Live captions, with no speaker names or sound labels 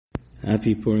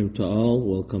Happy Purim to all.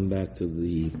 Welcome back to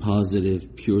the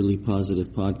Purely Positive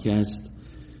podcast.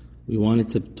 We wanted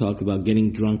to talk about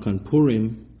getting drunk on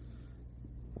Purim,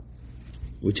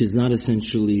 which is not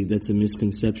essentially, that's a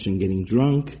misconception, getting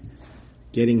drunk,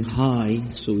 getting high,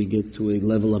 so we get to a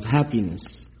level of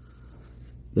happiness.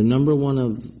 The number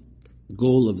one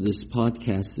goal of this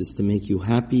podcast is to make you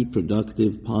happy,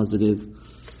 productive, positive,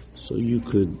 so you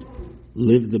could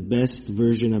live the best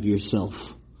version of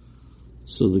yourself.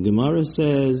 So the Gemara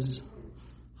says,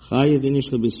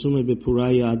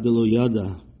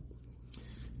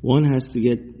 one has to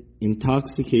get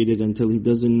intoxicated until he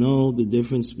doesn't know the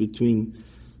difference between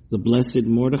the blessed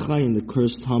Mordechai and the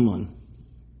cursed Haman.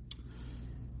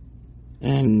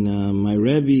 And my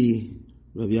Rebbe,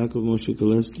 Rav Yaakov Moshe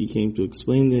Kalevsky, came to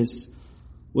explain this.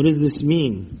 What does this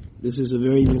mean? This is a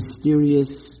very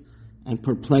mysterious and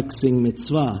perplexing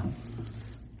mitzvah.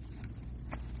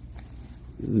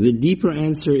 The deeper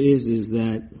answer is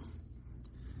that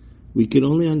we can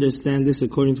only understand this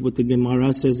according to what the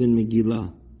Gemara says in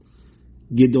Megillah.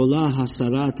 Gedolah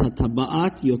hasarat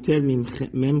hataba'at yoter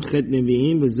memchet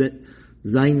nevi'im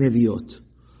v'zayin neviot.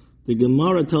 The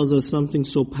Gemara tells us something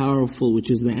so powerful, which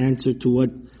is the answer to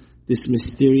what this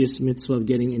mysterious mitzvah of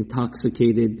getting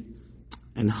intoxicated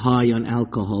and high on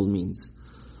alcohol means.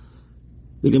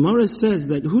 The Gemara says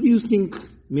that who do you think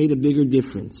made a bigger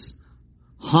difference?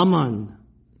 Haman,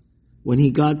 when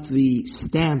he got the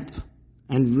stamp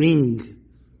and ring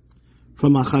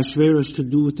from Achashverosh to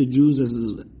do with the Jews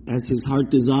as his heart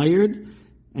desired,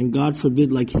 and God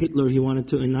forbid, like Hitler, he wanted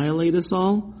to annihilate us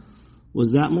all,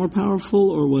 was that more powerful,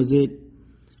 or was it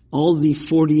all the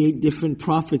 48 different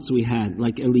prophets we had,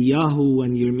 like Eliyahu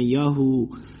and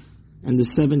Yirmiyahu, and the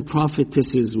 7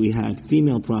 prophetesses we had,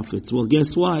 female prophets? Well,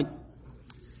 guess what?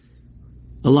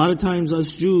 A lot of times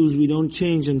us Jews, we don't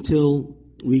change until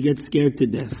we get scared to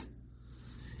death.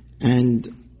 And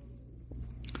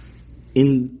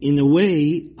in a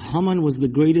way, Haman was the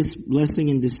greatest blessing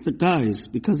in disguise.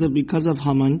 Because of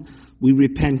Haman, we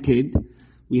repented.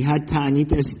 We had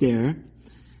Ta'anit Esther.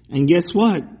 And guess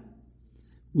what?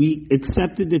 We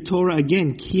accepted the Torah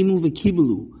again. Kimu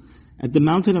v'kiblu. At the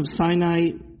mountain of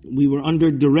Sinai, we were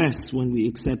under duress when we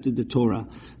accepted the Torah.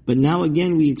 But now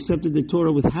again, we accepted the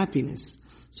Torah with happiness.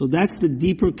 So that's the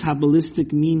deeper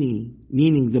Kabbalistic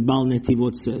meaning the Baal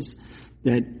Netivot says.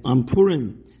 That on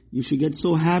Purim, you should get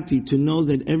so happy to know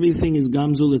that everything is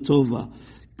Gamzu L'Tova.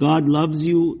 God loves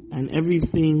you and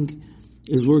everything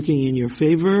is working in your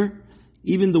favor.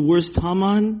 Even the worst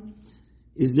Haman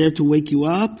is there to wake you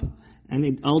up. And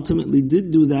it ultimately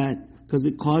did do that because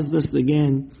it caused us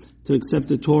again to accept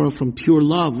the Torah from pure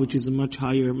love, which is a much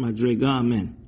higher madrega. Amen.